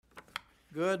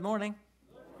Good morning.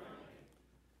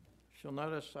 You'll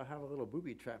notice I have a little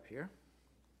booby trap here.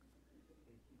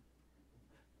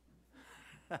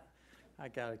 I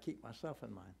got to keep myself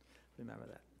in mind. Remember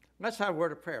that. Let's have a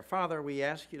word of prayer. Father, we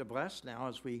ask you to bless now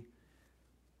as we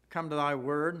come to thy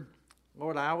word.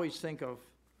 Lord, I always think of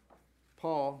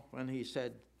Paul when he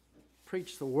said,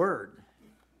 preach the word.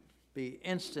 Be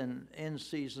instant in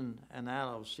season and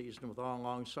out of season with all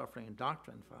long suffering and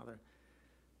doctrine, Father.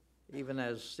 Even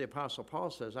as the Apostle Paul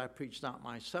says, I preach not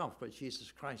myself, but Jesus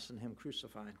Christ and him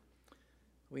crucified.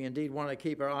 We indeed want to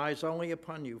keep our eyes only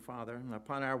upon you, Father, and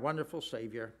upon our wonderful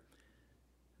Savior,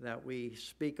 that we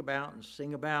speak about and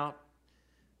sing about,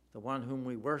 the one whom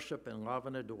we worship and love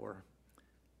and adore.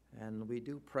 And we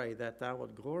do pray that thou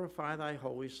would glorify thy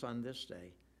Holy Son this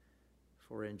day.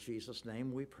 For in Jesus'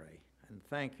 name we pray. And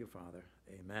thank you, Father.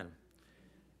 Amen.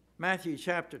 Matthew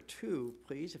chapter 2,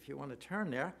 please, if you want to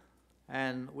turn there.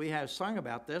 And we have sung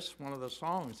about this. One of the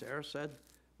songs there said,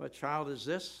 what child is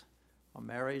this on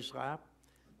Mary's lap,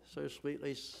 so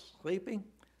sweetly sleeping?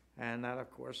 And that,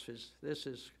 of course, this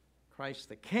is Christ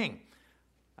the King.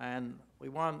 And I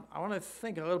want to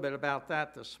think a little bit about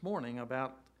that this morning,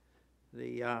 about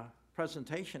the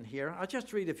presentation here. I'll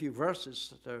just read a few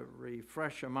verses to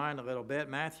refresh your mind a little bit.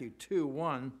 Matthew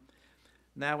 2:1.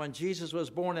 Now when Jesus was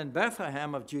born in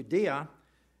Bethlehem of Judea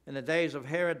in the days of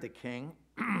Herod the king,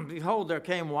 behold, there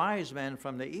came wise men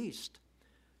from the east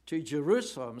to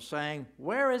Jerusalem, saying,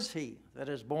 where is he that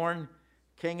is born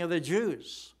King of the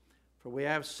Jews? For we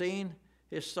have seen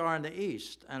his star in the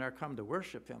east and are come to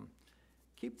worship him.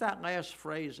 Keep that last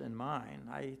phrase in mind.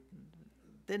 I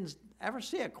didn't ever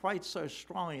see it quite so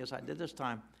strongly as I did this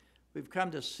time. We've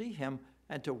come to see him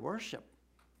and to worship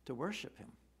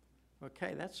him.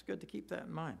 Okay, that's good to keep that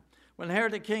in mind. When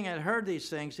Herod the king had heard these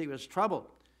things, he was troubled,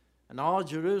 and all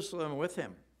Jerusalem with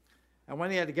him. And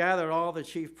when he had gathered all the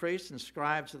chief priests and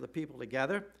scribes of the people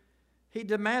together, he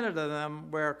demanded of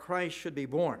them where Christ should be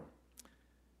born.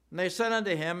 And they said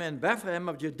unto him, in Bethlehem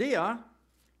of Judea,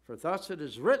 for thus it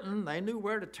is written, they knew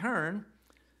where to turn.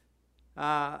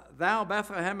 Thou,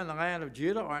 Bethlehem, in the land of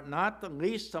Judah, art not the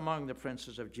least among the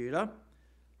princes of Judah,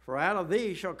 for out of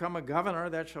thee shall come a governor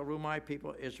that shall rule my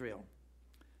people Israel.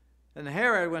 And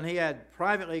Herod, when he had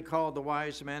privately called the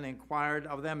wise men, inquired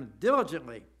of them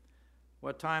diligently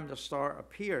what time the star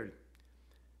appeared.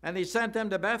 And he sent them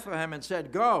to Bethlehem and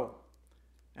said, go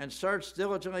and search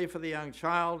diligently for the young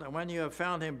child, and when you have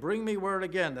found him, bring me word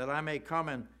again, that I may come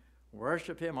and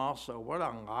worship him also. What a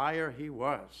liar he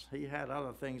was. He had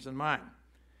other things in mind.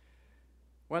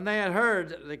 When they had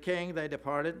heard the king, they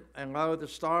departed, and lo, the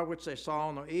star which they saw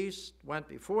in the east went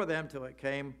before them till it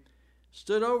came,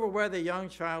 stood over where the young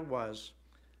child was.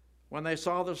 When they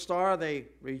saw the star, they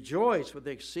rejoiced with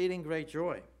exceeding great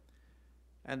joy.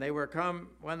 And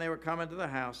when they were come into the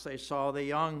house, they saw the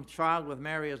young child with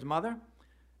Mary his mother,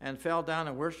 and fell down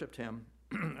and worshipped him.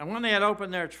 And when they had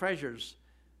opened their treasures,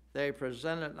 they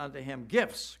presented unto him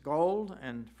gifts, gold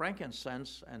and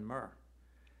frankincense and myrrh.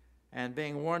 And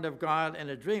being warned of God in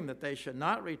a dream that they should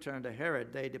not return to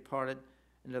Herod, they departed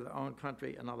into their own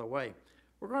country another way.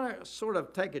 We're going to sort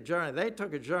of take a journey. They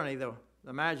took a journey, the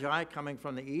Magi coming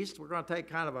from the east. We're going to take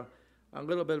kind of a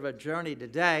little bit of a journey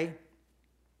today,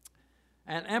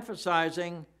 and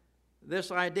emphasizing this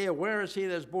idea, where is he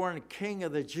that is born King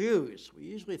of the Jews? We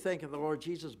usually think of the Lord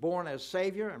Jesus born as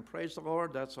Savior, and praise the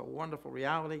Lord, that's a wonderful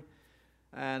reality.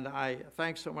 And I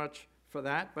thank so much for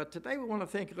that. But today we want to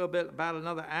think a little bit about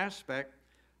another aspect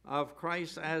of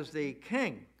Christ as the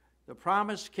King, the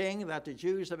promised King that the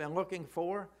Jews have been looking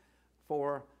for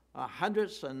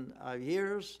hundreds of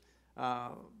years,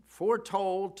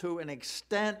 foretold to an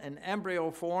extent in embryo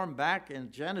form back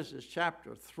in Genesis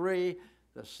chapter 3,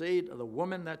 the seed of the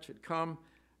woman that should come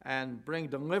and bring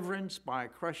deliverance by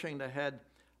crushing the head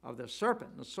of the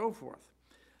serpent and so forth.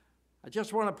 I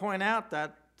just want to point out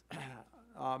that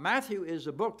Matthew is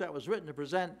a book that was written to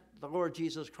present the Lord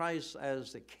Jesus Christ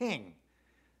as the King.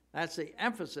 That's the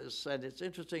emphasis, and it's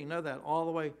interesting to know that all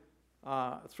the way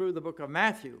through the book of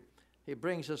Matthew. He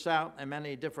brings us out in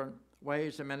many different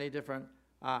ways and many different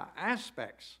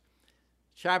aspects.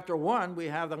 Chapter 1, we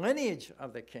have the lineage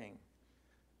of the King,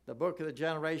 the book of the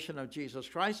generation of Jesus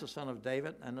Christ, the son of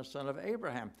David and the son of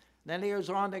Abraham. Then he goes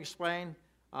on to explain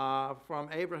from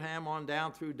Abraham on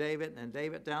down through David, and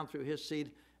David down through his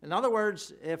seed. In other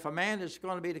words, if a man is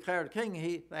going to be declared a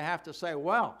king, they have to say,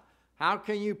 well, how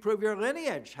can you prove your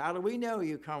lineage? How do we know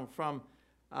you come from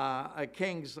a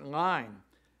king's line?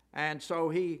 And so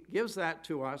he gives that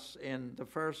to us in the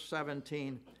first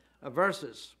 17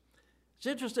 verses. It's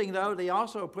interesting, though, that he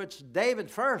also puts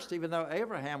David first, even though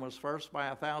Abraham was first by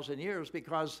 1,000 years,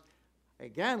 because,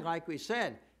 again, like we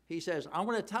said, he says, I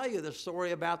want to tell you the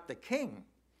story about the king.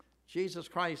 Jesus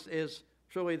Christ is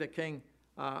truly the king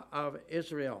of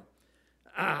Israel.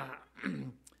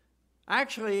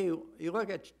 Actually, you look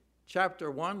at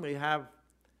chapter 1, we have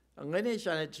a lineage,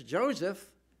 and it's Joseph.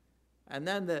 And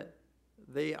then the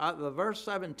verse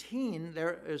 17,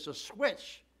 there is a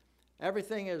switch.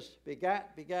 Everything is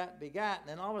begat, begat, begat. And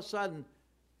then all of a sudden,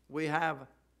 we have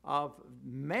of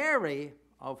Mary,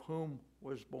 of whom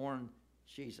was born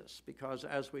Jesus. Because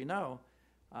as we know,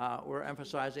 we're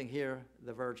emphasizing here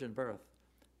the virgin birth.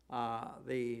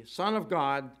 The Son of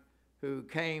God who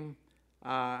came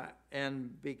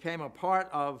and became a part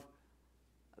of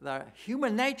the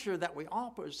human nature that we all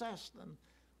possessed. And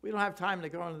we don't have time to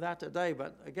go into that today,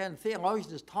 but again,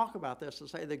 theologians talk about this and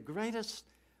say the greatest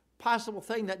possible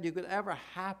thing that you could ever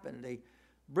happen. The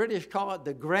British call it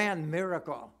the grand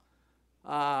miracle.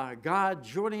 God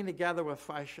joining together with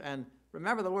flesh. And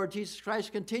remember, the Lord Jesus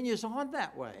Christ continues on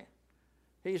that way.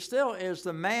 He still is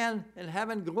the man in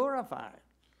heaven glorified.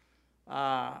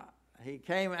 He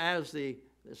came as the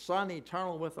Son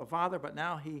eternal with the Father, but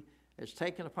now he has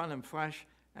taken upon him flesh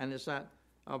and is that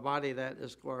a body that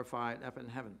is glorified up in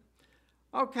heaven.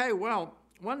 Okay, well,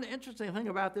 one interesting thing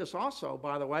about this also,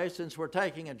 by the way, since we're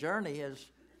taking a journey, is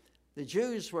the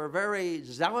Jews were very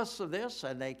zealous of this,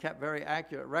 and they kept very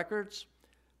accurate records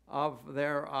of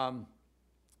their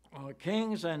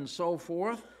kings and so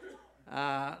forth,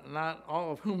 not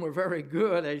all of whom were very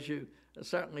good, as you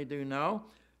certainly do know.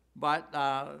 But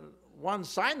one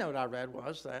side note I read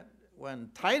was that when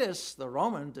Titus, the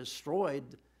Roman,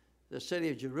 destroyed the city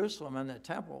of Jerusalem and the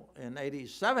temple in AD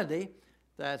 70,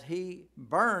 that he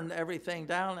burned everything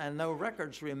down and no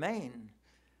records remain.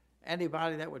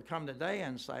 Anybody that would come today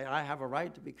and say, I have a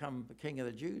right to become the king of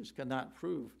the Jews, cannot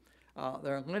prove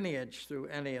their lineage through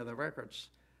any of the records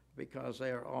because they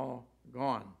are all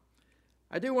gone.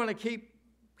 I do want to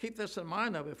keep this in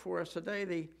mind, though, before us today.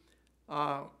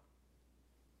 The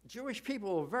Jewish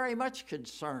people were very much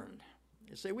concerned.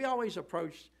 You see, we always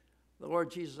approach the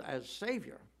Lord Jesus as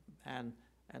Savior. And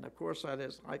of course, that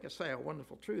is, like I say, a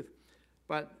wonderful truth.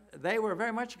 But they were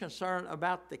very much concerned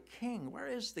about the king. Where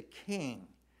is the king?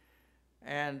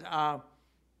 And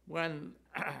when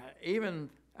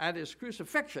even at his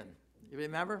crucifixion, you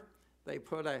remember, they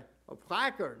put a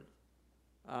placard.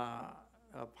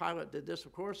 Pilate did this,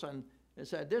 of course, and it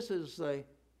said, this is the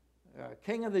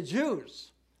king of the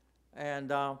Jews.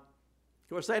 And of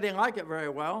course, they didn't like it very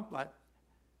well, but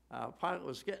Pilate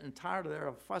was getting tired of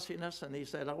their fussiness, and he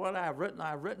said, what I've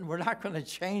written, we're not going to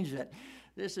change it.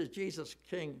 This is Jesus,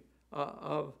 king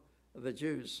of the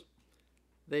Jews.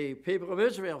 The people of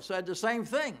Israel said the same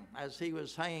thing as he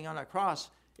was hanging on a cross.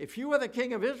 If you were the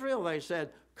king of Israel, they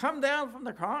said, come down from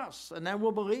the cross, and then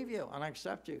we'll believe you and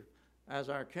accept you as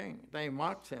our king. They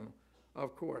mocked him,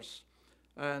 of course.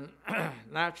 And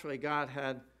naturally, God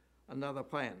had another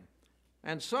plan.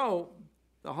 And so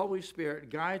the Holy Spirit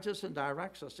guides us and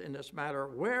directs us in this matter.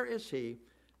 Where is he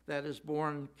that is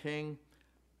born king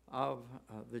of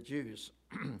the Jews?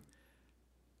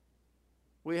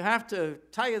 We have to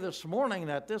tell you this morning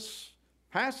that this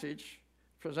passage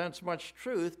presents much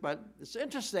truth, but it's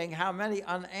interesting how many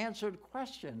unanswered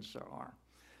questions there are.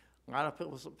 A lot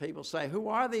of people say, who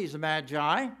are these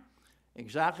magi?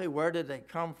 Exactly where did they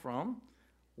come from?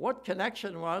 What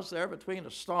connection was there between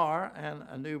a star and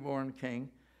a newborn king?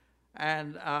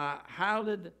 And how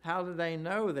did they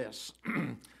know this?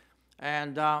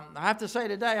 And I have to say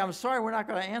today, I'm sorry we're not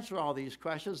going to answer all these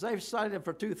questions. They've studied it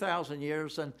for 2,000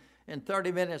 years, and in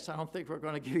 30 minutes, I don't think we're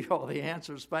going to give you all the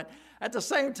answers. But at the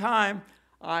same time,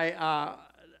 I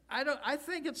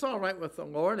think it's all right with the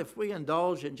Lord if we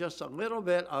indulge in just a little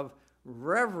bit of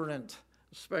reverent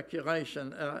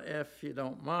speculation, if you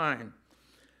don't mind.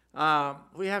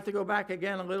 We have to go back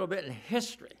again a little bit in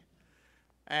history.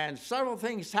 And several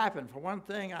things happened. For one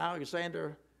thing,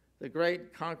 Alexander the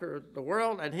Great conquered the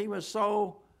world, and he was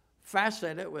so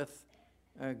fascinated with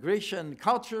Grecian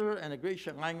culture and the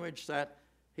Grecian language that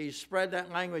he spread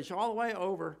that language all the way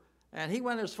over, and he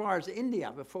went as far as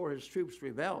India before his troops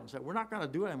rebelled and said, we're not going to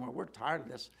do it anymore, we're tired of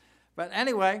this. But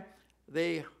anyway,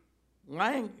 the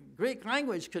Greek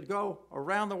language could go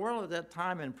around the world at that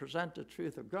time and present the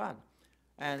truth of God.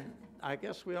 And I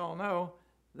guess we all know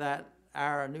that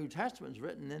our New Testament is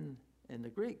written in the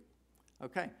Greek.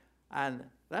 Okay, and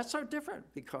that's so different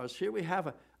because here we have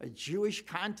a Jewish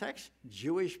context,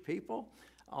 Jewish people.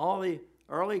 All the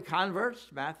early converts,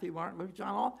 Matthew, Mark, Luke,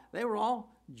 John, they were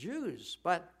all Jews,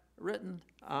 but written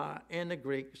in the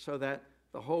Greek so that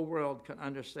the whole world can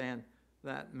understand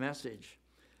that message.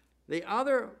 The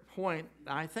other point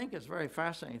I think is a very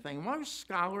fascinating thing. Most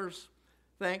scholars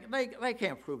think, they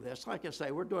can't prove this. Like I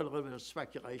say, we're doing a little bit of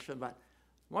speculation, but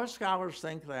most scholars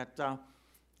think that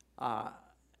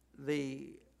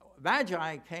the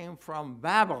Magi came from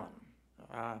Babylon.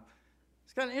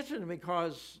 It's kind of interesting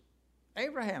because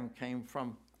Abraham came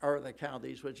from Ur of the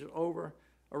Chaldees, which is over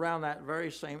around that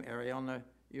very same area on the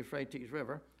Euphrates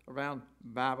River, around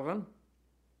Babylon.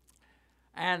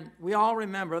 And we all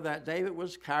remember that David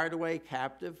was carried away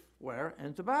captive where?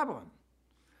 Into Babylon.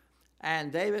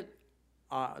 And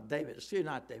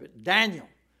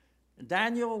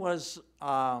Daniel was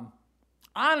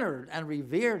honored and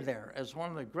revered there as one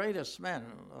of the greatest men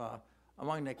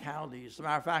among the Chaldees. As a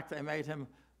matter of fact, they made him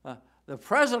the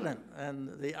president,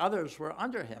 and the others were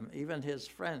under him. Even his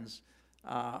friends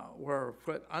were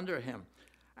put under him.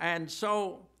 And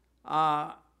so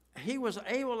he was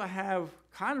able to have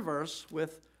converse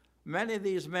with many of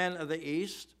these men of the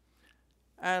East.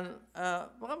 And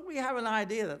well, we have an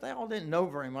idea that they all didn't know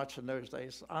very much in those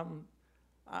days.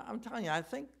 I'm telling you, I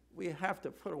think we have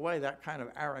to put away that kind of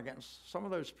arrogance. Some of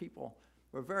those people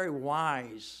were very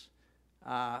wise.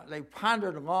 They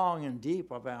pondered long and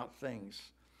deep about things.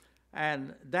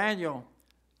 And Daniel,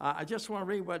 I just want to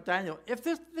read what Daniel, if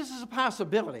this is a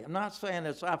possibility. I'm not saying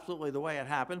it's absolutely the way it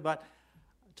happened, but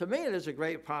to me it is a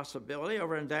great possibility.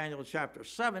 Over in Daniel chapter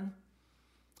 7,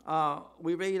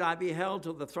 we read, I beheld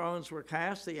till the thrones were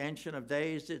cast, the Ancient of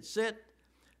Days did sit,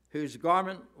 whose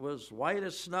garment was white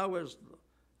as snow,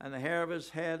 and the hair of his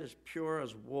head as pure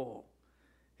as wool.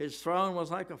 His throne was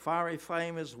like a fiery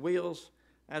flame, his wheels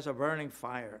as a burning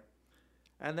fire.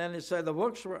 And then it said the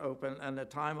books were open and the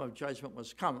time of judgment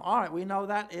was come. All right, we know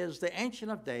that is the Ancient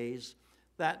of Days.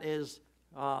 That is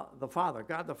the Father,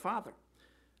 God the Father.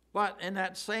 But in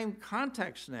that same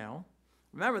context now,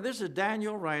 remember this is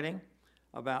Daniel writing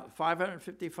about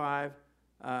 555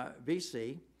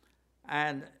 BC,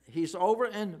 and he's over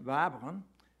in Babylon.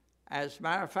 As a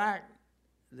matter of fact,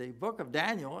 the book of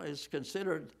Daniel is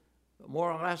considered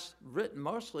more or less written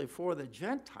mostly for the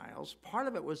Gentiles. Part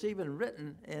of it was even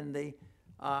written in the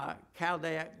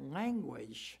Chaldaic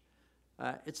language.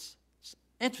 It's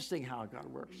interesting how God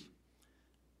works.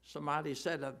 Somebody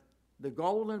said the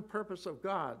golden purpose of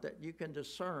God that you can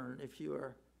discern if you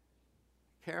are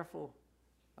careful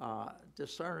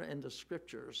discerner in the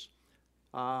scriptures,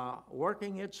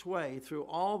 working its way through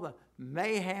all the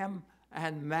mayhem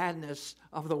and madness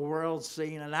of the world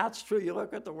scene. And that's true. You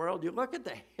look at the world, you look at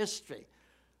the history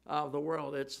of the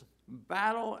world. It's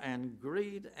battle and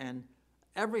greed and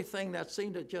everything that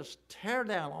seemed to just tear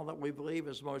down all that we believe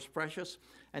is most precious.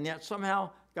 And yet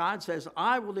somehow God says,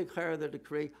 I will declare the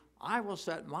decree. I will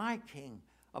set my king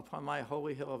upon my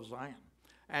holy hill of Zion.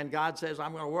 And God says,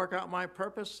 I'm going to work out my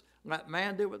purpose. Let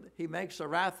man do it. He makes the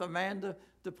wrath of man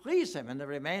to please him. And the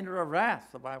remainder of wrath,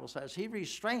 the Bible says, he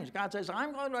restrains. God says,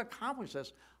 I'm going to accomplish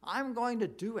this. I'm going to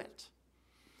do it.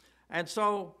 And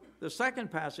so the second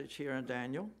passage here in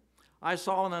Daniel, I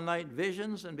saw in the night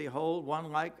visions, and behold, one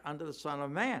like unto the Son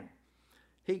of Man.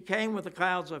 He came with the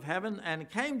clouds of heaven and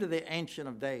came to the Ancient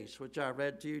of Days, which I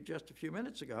read to you just a few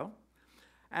minutes ago.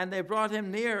 And they brought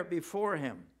him near before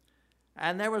him.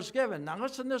 And there was given, now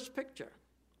listen to this picture.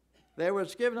 There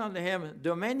was given unto him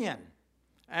dominion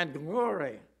and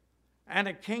glory and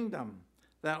a kingdom,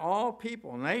 that all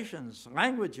people, nations,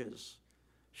 languages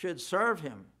should serve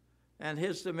him. And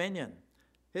his dominion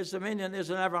is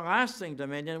an everlasting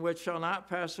dominion which shall not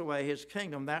pass away, his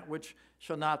kingdom, that which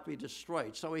shall not be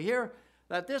destroyed. So we hear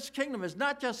that this kingdom is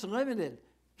not just limited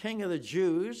king of the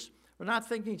Jews. We're not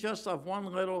thinking just of one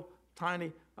little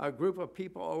tiny group of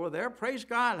people over there. Praise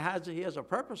God, he has a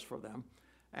purpose for them.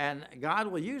 And God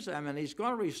will use them, and he's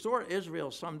going to restore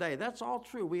Israel someday. That's all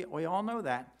true. We all know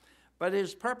that. But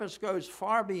his purpose goes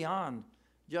far beyond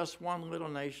just one little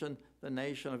nation, the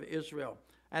nation of Israel.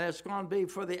 And it's going to be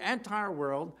for the entire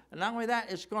world. And not only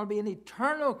that, it's going to be an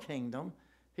eternal kingdom,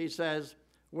 he says,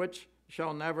 which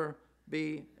shall never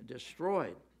be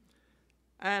destroyed.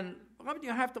 And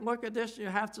you have to look at this, and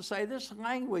you have to say this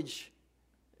language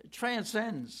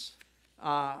transcends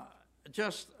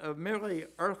just a merely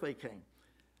earthly king.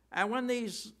 And when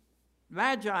these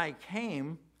magi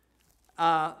came,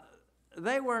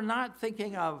 they were not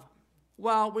thinking of,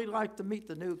 well, we'd like to meet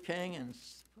the new king and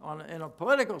in a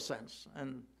political sense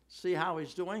and see how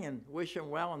he's doing and wish him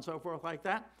well and so forth like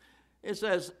that. It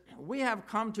says, we have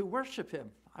come to worship him.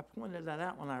 I pointed that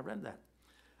out when I read that.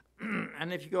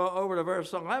 And if you go over to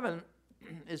verse 11,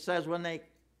 it says when they,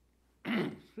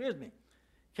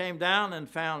 came down and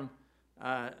found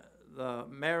the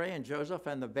Mary and Joseph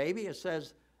and the baby, it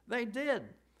says they did.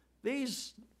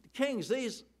 These kings,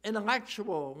 these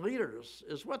intellectual leaders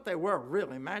is what they were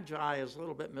really. Magi is a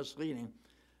little bit misleading.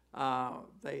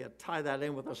 They tie that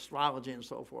in with astrology and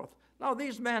so forth. No,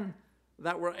 these men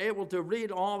that were able to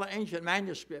read all the ancient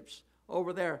manuscripts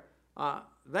over there,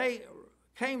 they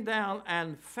came down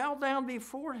and fell down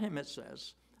before him, it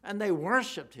says, and they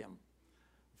worshiped him.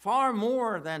 Far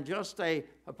more than just a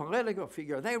political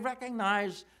figure. They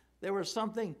recognized there was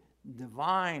something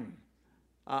divine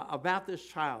about this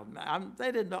child.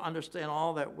 They didn't understand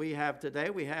all that we have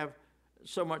today. We have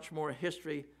so much more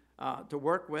history to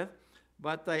work with.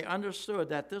 But they understood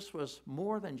that this was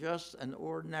more than just an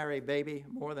ordinary baby,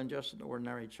 more than just an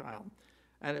ordinary child.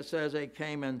 And it says they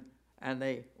came and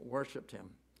they worshiped him.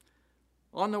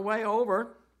 On the way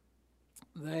over,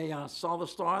 they saw the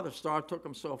star. The star took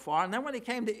them so far. And then when he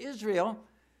came to Israel,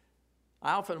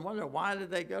 I often wonder, why did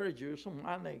they go to Jerusalem?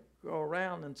 Why didn't they go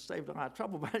around and save a lot of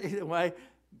trouble? But either way,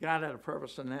 God had a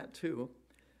purpose in that too.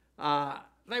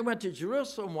 They went to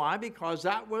Jerusalem. Why? Because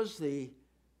that was the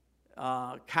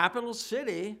capital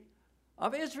city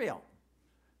of Israel.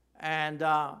 And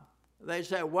they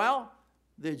said, well,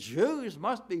 the Jews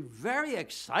must be very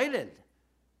excited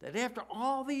that after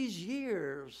all these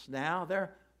years now,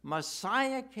 their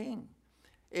Messiah King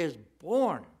is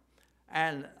born.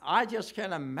 And I just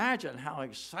can't imagine how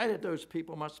excited those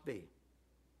people must be.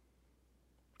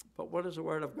 But what does the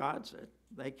Word of God say?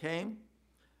 They came,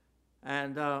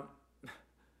 and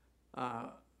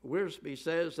Wiersbe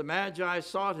says, the Magi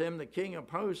sought him, the king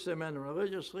opposed him, and the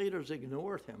religious leaders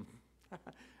ignored him.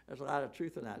 There's a lot of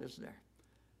truth in that, isn't there?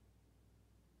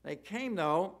 They came,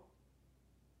 though,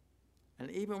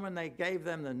 and even when they gave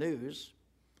them the news,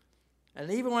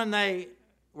 and even when they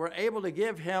were able to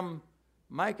give him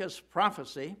Micah's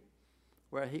prophecy,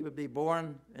 where he would be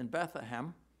born in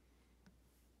Bethlehem,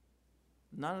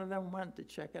 none of them went to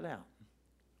check it out.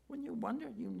 When you wonder,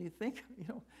 you think,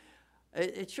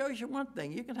 it shows you one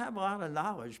thing. You can have a lot of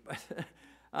knowledge,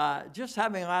 but just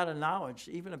having a lot of knowledge,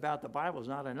 even about the Bible, is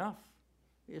not enough.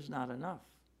 Is not enough.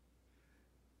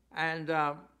 And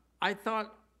I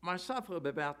thought myself a little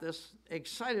bit about this,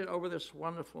 excited over this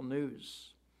wonderful news.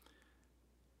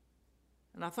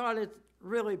 And I thought it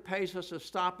really pays us to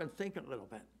stop and think a little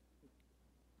bit.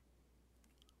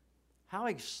 How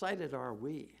excited are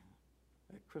we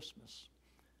at Christmas?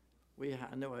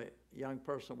 I knew a young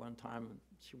person one time, and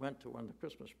she went to one of the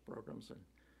Christmas programs and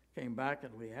came back,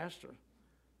 and we asked her.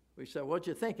 We said, what'd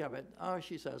you think of it? Oh,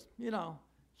 she says,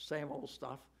 same old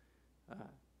stuff.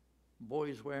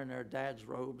 Boys wearing their dad's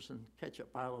robes and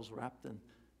ketchup bottles wrapped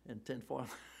in tinfoil.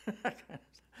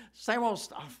 Same old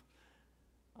stuff.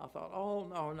 I thought,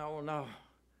 oh, no.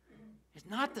 It's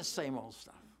not the same old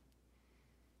stuff.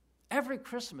 Every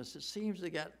Christmas, it seems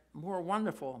to get more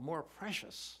wonderful, more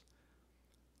precious.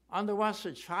 Unto us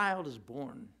a child is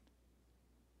born.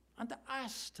 Unto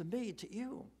us, to me, to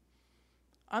you.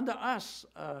 Unto us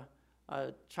a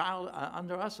child,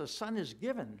 unto us a son is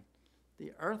given.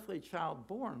 The earthly child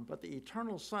born, but the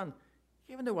eternal Son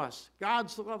given to us. God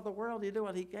so loved the world, he did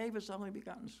what? He gave his only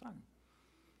begotten Son.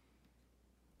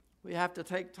 We have to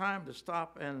take time to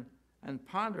stop and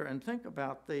ponder and think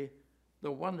about the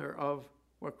wonder of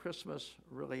what Christmas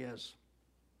really is.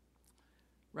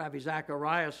 Rabbi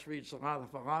Zacharias reads a lot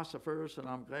of philosophers, and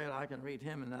I'm glad I can read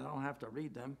him, and I don't have to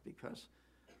read them because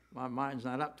my mind's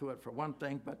not up to it for one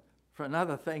thing, but for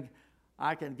another thing,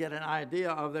 I can get an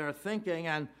idea of their thinking.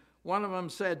 And one of them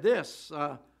said this,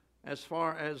 as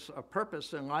far as a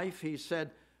purpose in life, he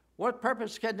said, what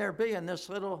purpose can there be in this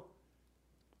little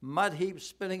mud heap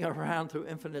spinning around through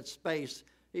infinite space?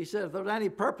 He said, if there's any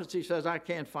purpose, he says, I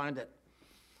can't find it.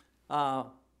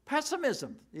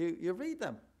 Pessimism, you read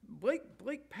them,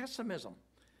 bleak pessimism.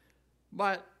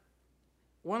 But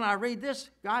when I read this,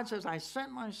 God says, I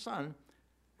sent my Son,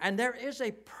 and there is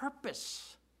a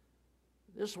purpose.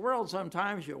 This world,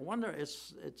 sometimes you wonder,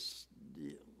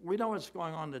 we know what's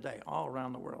going on today all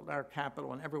around the world, our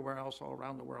capital and everywhere else all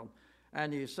around the world.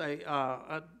 And you say,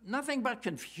 nothing but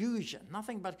confusion,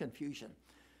 nothing but confusion.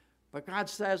 But God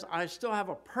says, I still have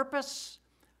a purpose.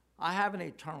 I have an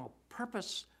eternal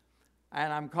purpose.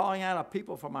 And I'm calling out a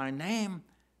people for my name.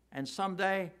 And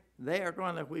someday they are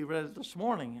going to, we read it this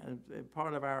morning,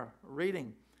 part of our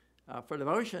reading for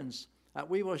devotions,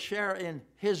 we will share in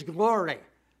his glory.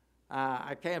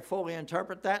 I can't fully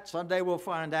interpret that. Someday we'll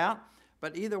find out.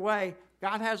 But either way,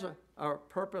 God has a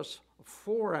purpose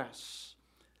for us.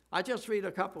 I just read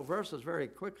a couple verses very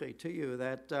quickly to you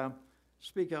that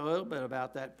speak a little bit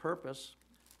about that purpose.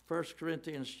 1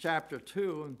 Corinthians chapter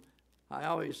 2,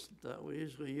 and we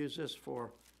usually use this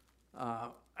for, in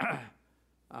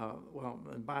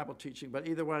Bible teaching, but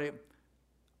either way,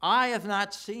 eye hath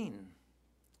not seen,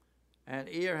 and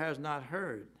ear has not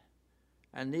heard,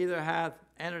 and neither hath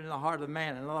entered in the heart of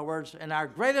man. In other words, in our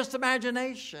greatest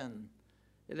imagination,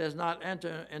 it has not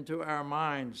entered into our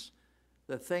minds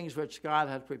the things which God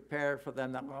has prepared for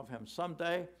them that love him.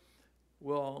 Someday,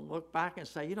 we'll look back and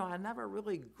say, I never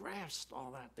really grasped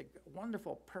all that, the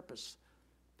wonderful purpose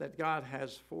that God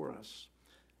has for us.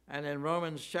 And in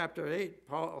Romans chapter 8,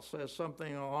 Paul says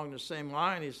something along the same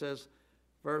line. He says,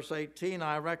 verse 18,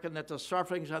 I reckon that the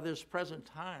sufferings of this present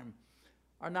time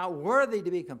are not worthy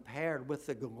to be compared with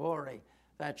the glory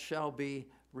that shall be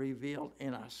revealed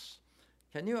in us.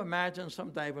 Can you imagine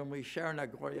someday when we share in the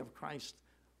glory of Christ,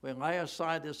 we lay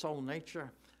aside this old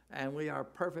nature and we are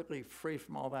perfectly free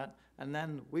from all that, and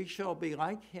then we shall be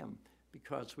like him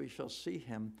because we shall see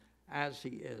him as he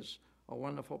is. A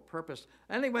wonderful purpose.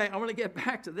 Anyway, I want to get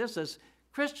back to this. As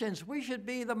Christians, we should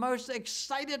be the most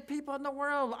excited people in the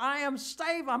world. I am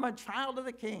saved. I'm a child of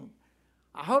the King.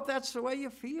 I hope that's the way you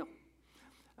feel.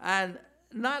 And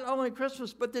not only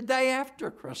Christmas, but the day after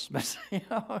Christmas.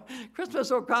 Christmas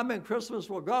will come and Christmas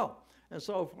will go, and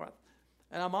so forth.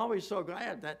 And I'm always so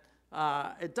glad that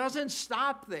it doesn't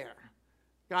stop there.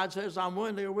 God says, I'm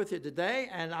willing to go with you today,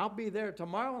 and I'll be there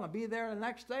tomorrow, and I'll be there the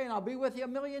next day, and I'll be with you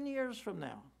 1,000,000 years from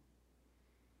now.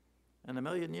 And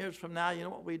 1,000,000 years from now, you know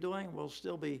what we're doing? We'll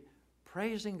still be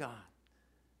praising God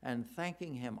and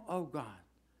thanking him. Oh, God,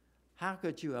 how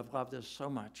could you have loved us so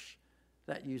much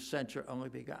that you sent your only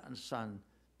begotten Son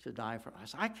to die for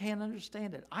us? I can't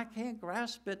understand it. I can't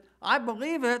grasp it. I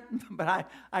believe it, but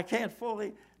I can't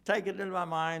fully take it into my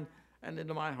mind and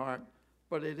into my heart.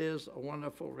 But it is a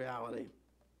wonderful reality.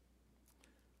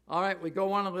 All right, we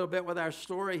go on a little bit with our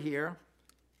story here.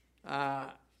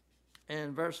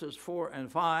 In verses 4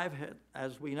 and 5,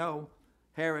 as we know,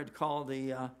 Herod called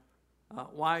the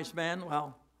wise men.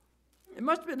 Well, it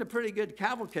must have been a pretty good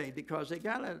cavalcade because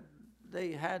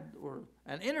they had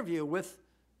an interview with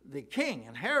the king.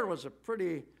 And Herod was a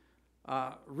pretty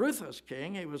ruthless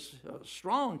king. He was a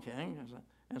strong king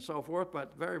and so forth,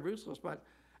 but very ruthless. But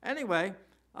anyway,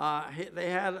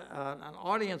 they had an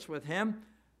audience with him,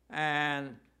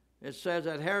 and it says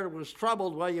that Herod was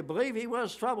troubled. Well, you believe he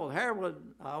was troubled. Herod was,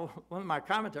 one of my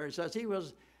commentaries says he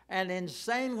was an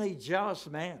insanely jealous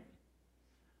man.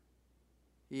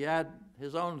 He had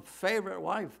his own favorite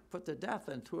wife put to death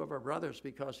and 2 of her brothers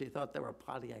because he thought they were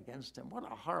plotting against him. What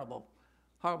a horrible,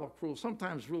 horrible, cruel.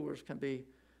 Sometimes rulers can be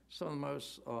some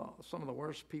of the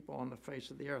worst people on the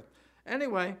face of the earth.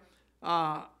 Anyway,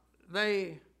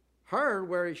 they heard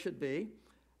where he should be,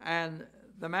 and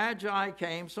the Magi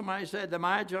came. Somebody said the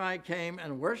Magi came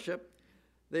and worshiped.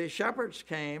 The shepherds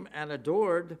came and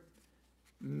adored.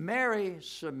 Mary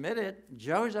submitted.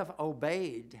 Joseph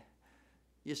obeyed.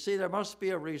 You see, there must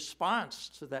be a response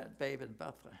to that babe in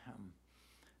Bethlehem.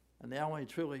 And the only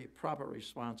truly proper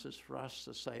response is for us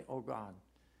to say, oh God,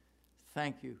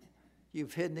 thank you.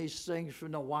 You've hidden these things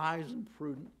from the wise and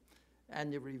prudent,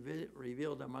 and you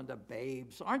revealed them unto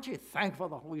babes. Aren't you thankful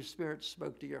the Holy Spirit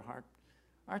spoke to your heart?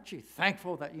 Aren't you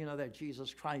thankful that you know that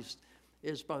Jesus Christ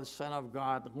is both Son of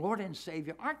God, Lord and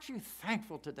Savior? Aren't you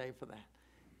thankful today for that?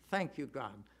 Thank you,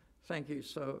 God. Thank you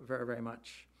so very, very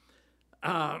much.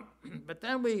 But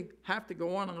then we have to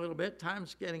go on a little bit.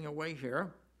 Time's getting away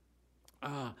here.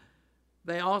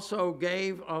 They also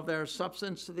gave of their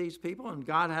substance to these people, and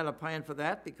God had a plan for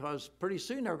that because pretty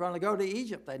soon they're going to go to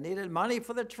Egypt. They needed money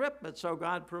for the trip, but so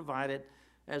God provided,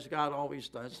 as God always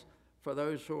does, for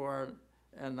those who are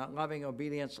in loving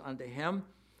obedience unto him.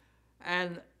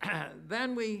 And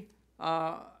then we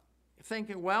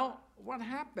thinking, well, what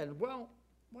happened? Well,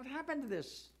 what happened to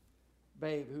this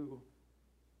babe who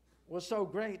was so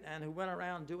great and who went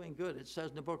around doing good? It says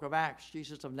in the book of Acts,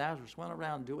 Jesus of Nazareth went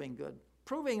around doing good,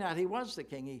 proving that he was the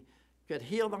king. He could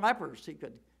heal the lepers. He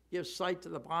could give sight to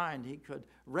the blind. He could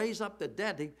raise up the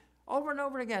dead. Over and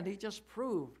over again, he just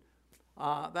proved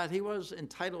that he was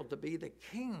entitled to be the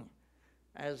king,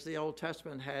 as the Old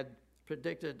Testament had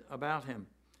predicted about him.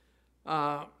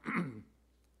 But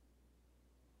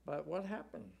what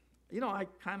happened? I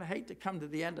kind of hate to come to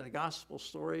the end of the gospel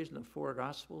stories and the 4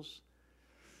 gospels.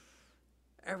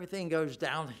 Everything goes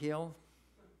downhill.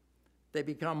 They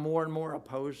become more and more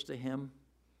opposed to him.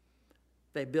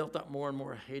 They built up more and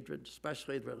more hatred,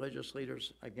 especially the religious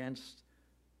leaders, against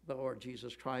the Lord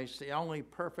Jesus Christ, the only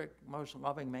perfect, most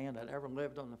loving man that ever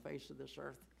lived on the face of this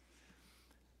earth.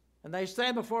 And they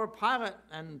stand before Pilate,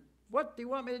 and what do you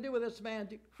want me to do with this man?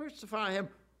 To crucify him.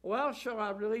 Well, shall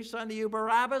I release unto you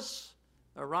Barabbas,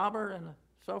 a robber, and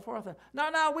so forth?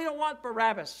 No, we don't want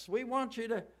Barabbas. We want you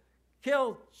to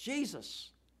kill Jesus.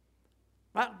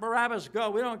 Let Barabbas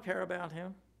go. We don't care about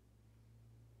him.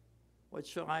 What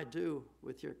shall I do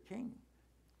with your king?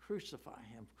 Crucify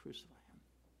him, crucify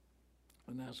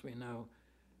him. And as we know,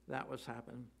 that was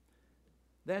happening.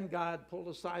 Then God pulled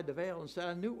aside the veil and said,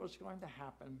 I knew it was going to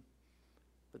happen,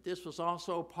 but this was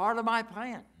also part of my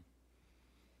plan.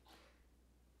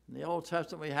 In the Old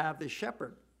Testament, we have the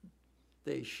shepherd,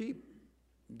 the sheep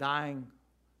dying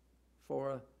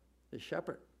for the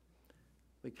shepherd.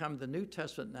 We come to the New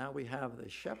Testament now, we have the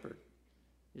shepherd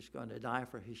is going to die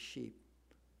for his sheep.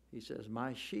 He says,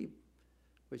 my sheep,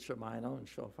 which are mine own,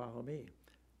 shall follow me.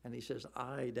 And he says,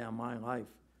 I lay down my life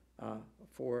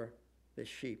for the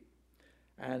sheep.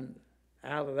 And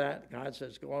out of that, God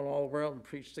says, go on all the world and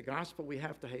preach the gospel. We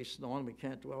have to hasten on. We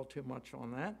can't dwell too much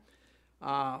on that.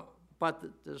 But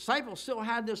the disciples still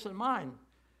had this in mind.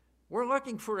 We're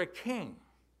looking for a king.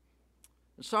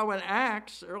 And so in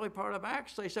Acts, early part of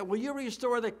Acts, they said, will you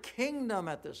restore the kingdom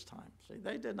at this time? See,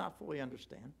 they did not fully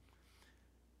understand.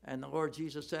 And the Lord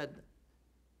Jesus said,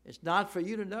 it's not for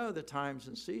you to know the times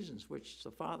and seasons which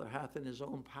the Father hath in his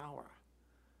own power,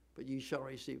 but you shall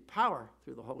receive power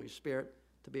through the Holy Spirit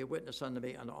to be a witness unto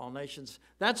me unto all nations.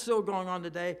 That's still going on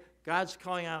today. God's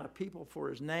calling out a people for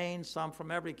his name, some from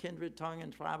every kindred, tongue,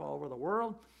 and tribe all over the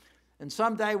world. And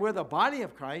someday we're the body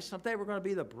of Christ. Someday we're going to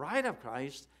be the bride of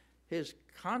Christ, his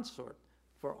consort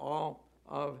for all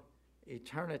of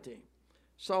eternity.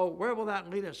 So where will that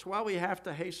lead us? Well, we have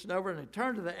to hasten over and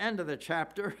turn to the end of the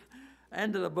chapter,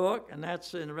 end of the book, and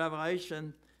that's in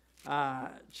Revelation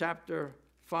chapter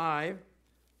 5.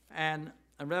 And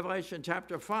in Revelation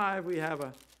chapter 5, we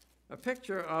have a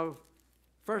picture of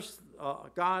first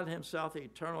God himself, the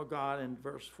eternal God, in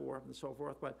verse 4 and so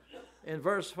forth. But in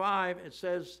verse 5, it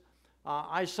says,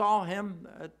 I saw him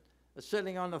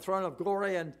sitting on the throne of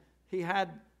glory, and he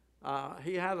had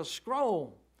a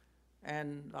scroll.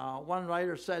 And one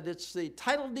writer said, it's the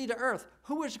title deed to earth.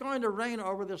 Who is going to reign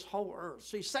over this whole earth?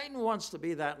 See, Satan wants to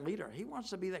be that leader. He wants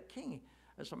to be that king.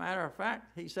 As a matter of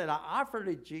fact, he said, I offer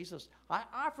to Jesus, I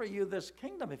offer you this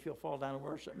kingdom if you'll fall down and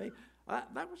worship me.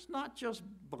 That was not just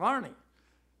blarney.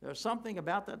 There's something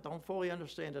about that, don't fully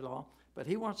understand it all, but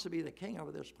he wants to be the king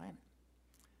over this planet.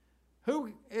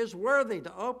 Who is worthy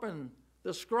to open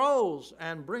the scrolls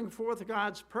and bring forth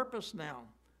God's purpose now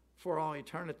for all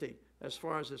eternity as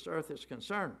far as this earth is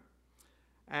concerned?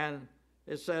 And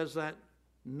it says that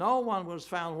no one was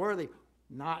found worthy.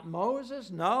 Not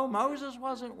Moses. No, Moses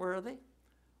wasn't worthy.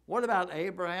 What about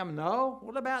Abraham? No.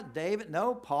 What about David?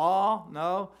 No. Paul?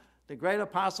 No. The great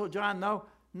apostle John? No.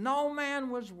 No man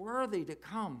was worthy to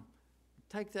come,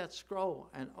 take that scroll,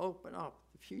 and open up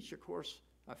the future course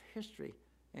of history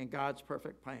in God's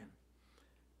perfect plan.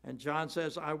 And John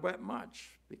says, I wept much,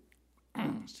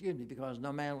 excuse me, because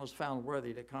no man was found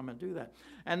worthy to come and do that.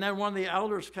 And then one of the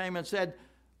elders came and said,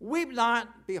 weep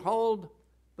not, behold,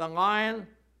 the Lion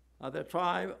of the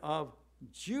tribe of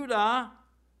Judah,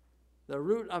 the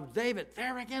root of David.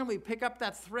 There again, we pick up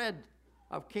that thread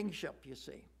of kingship, you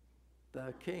see.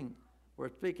 The king. We're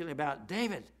speaking about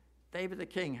David. David the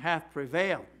king hath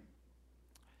prevailed.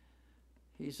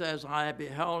 He says, I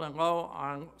beheld, and lo,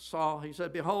 I saw, he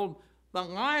said, behold, the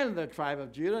Lion of the tribe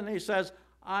of Judah. And he says,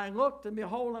 I looked, and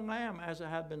behold, a lamb as it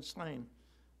had been slain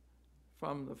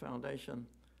from the foundation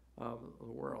of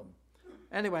the world.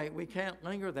 Anyway, we can't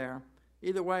linger there.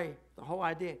 Either way, the whole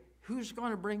idea, who's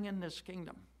going to bring in this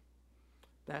kingdom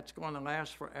that's going to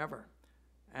last forever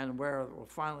and where we'll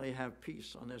finally have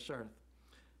peace on this earth?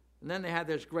 And then they had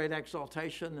this great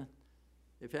exaltation.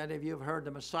 If any of you have heard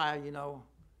the Messiah, you know,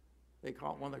 they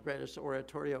call it one of the greatest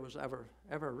oratorios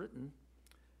ever written.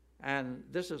 And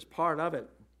this is part of it.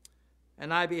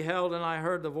 And I beheld, and I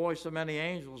heard the voice of many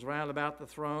angels round about the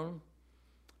throne,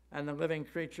 and the living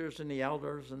creatures and the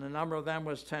elders, and the number of them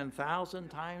was 10,000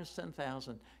 times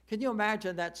 10,000. Can you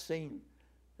imagine that scene?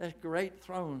 That great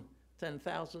throne,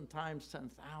 10,000 times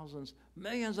 10,000s,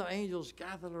 millions of angels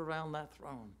gathered around that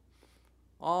throne,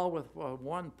 all with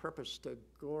one purpose, to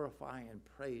glorify and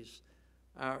praise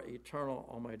our eternal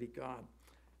Almighty God.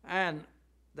 And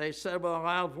they said with a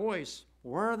loud voice,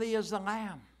 worthy is the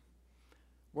Lamb.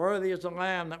 Worthy is the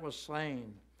Lamb that was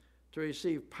slain to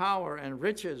receive power and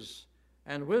riches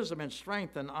and wisdom and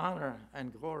strength and honor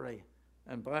and glory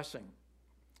and blessing.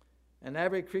 And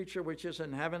every creature which is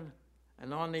in heaven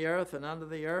and on the earth and under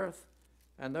the earth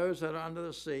and those that are under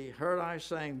the sea heard I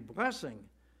saying, blessing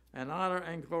and honor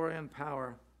and glory and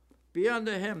power be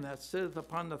unto him that sitteth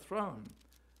upon the throne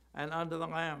and unto the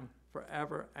Lamb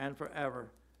forever and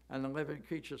forever. And the living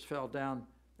creatures fell down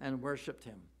and worshipped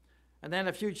him. And then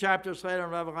a few chapters later in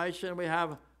Revelation, we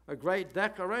have a great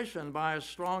declaration by a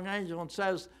strong angel, and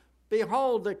says,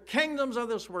 behold, the kingdoms of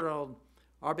this world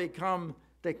are become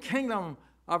the kingdom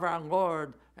of our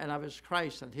Lord and of his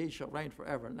Christ, and he shall reign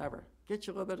forever and ever. Get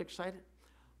you a little bit excited?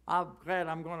 I'm glad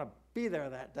I'm going to be there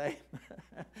that day.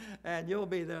 And you'll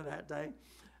be there that day.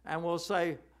 And we'll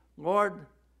say, Lord,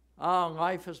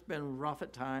 life has been rough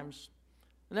at times.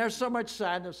 And there's so much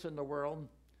sadness in the world.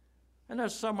 And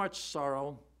there's so much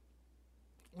sorrow.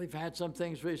 We've had some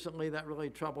things recently that really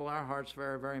trouble our hearts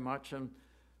very, very much. And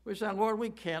we say, Lord, we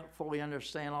can't fully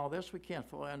understand all this. We can't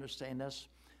fully understand this.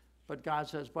 But God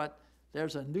says, but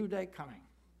there's a new day coming.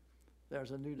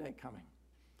 There's a new day coming.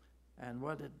 And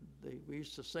we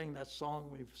used to sing that song,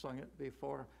 we've sung it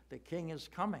before, the King is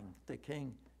coming, the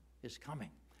King is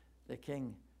coming, the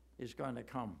King is going to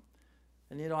come.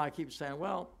 And you know, I keep saying,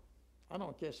 well, I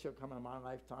don't guess he'll come in my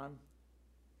lifetime,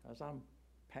 because I'm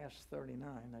past 39,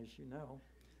 as you know.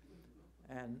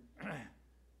 And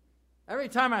every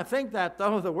time I think that,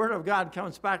 though, the Word of God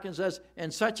comes back and says,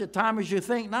 in such a time as you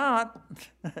think not,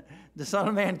 the Son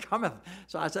of Man cometh.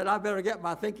 So I said, I better get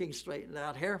my thinking straightened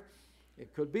out here.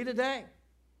 It could be today.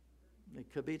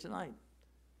 It could be tonight.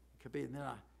 It could be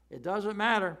tonight. It doesn't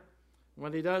matter.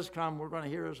 When he does come, we're going to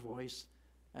hear his voice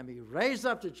and be raised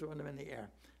up to join him in the air.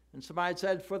 And somebody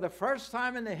said, for the first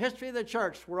time in the history of the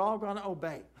church, we're all going to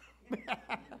obey.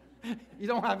 You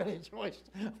don't have any choice.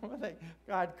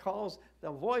 God calls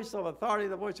the voice of authority,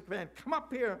 the voice of command, come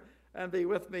up here and be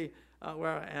with me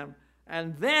where I am.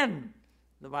 And then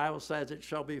the Bible says it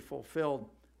shall be fulfilled,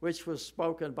 which was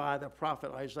spoken by the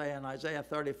prophet Isaiah in Isaiah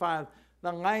 35.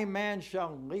 The lame man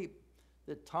shall leap,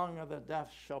 the tongue of the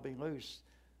deaf shall be loosed.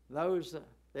 Those,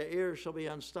 their ears shall be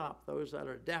unstopped, those that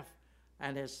are deaf.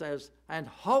 And it says, and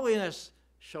holiness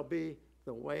shall be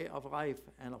the way of life,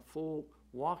 and a fool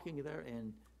walking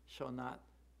therein shall not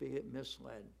be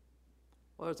misled.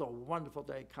 Well, there's a wonderful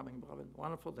day coming, beloved,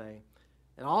 wonderful day.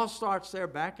 It all starts there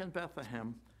back in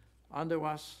Bethlehem. Unto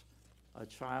us a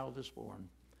child is born.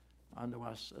 Unto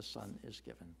us a son is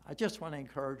given. I just want to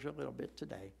encourage you a little bit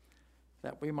today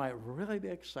that we might really be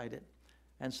excited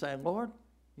and say, Lord,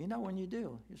 you know when you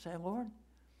do, you say, Lord,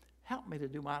 help me to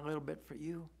do my little bit for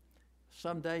you.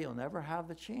 Someday you'll never have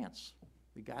the chance.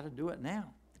 We got to do it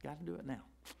now. We got to do it now.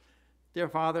 Dear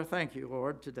Father, thank you,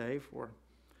 Lord, today for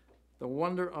the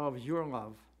wonder of your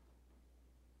love.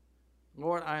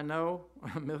 Lord, I know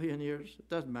a million years, it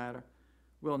doesn't matter.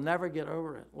 We'll never get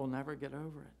over it. We'll never get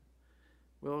over it.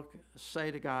 We'll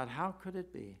say to God, how could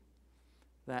it be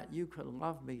that you could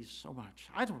love me so much?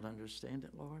 I don't understand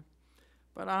it, Lord.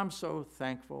 But I'm so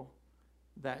thankful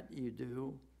that you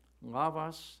do love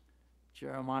us.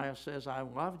 Jeremiah says, I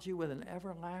loved you with an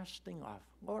everlasting love.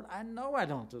 Lord, I know I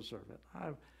don't deserve it.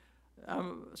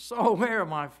 I'm so aware of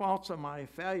my faults and my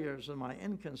failures and my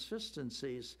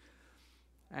inconsistencies.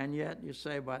 And yet you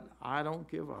say, but I don't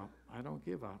give up. I don't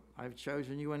give up. I've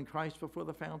chosen you in Christ before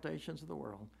the foundations of the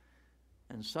world.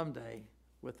 And someday,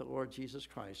 with the Lord Jesus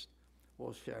Christ,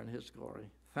 we'll share in his glory.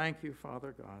 Thank you,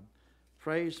 Father God.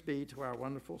 Praise be to our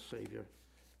wonderful Savior,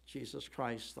 Jesus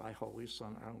Christ, thy holy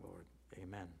Son, our Lord.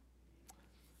 Amen.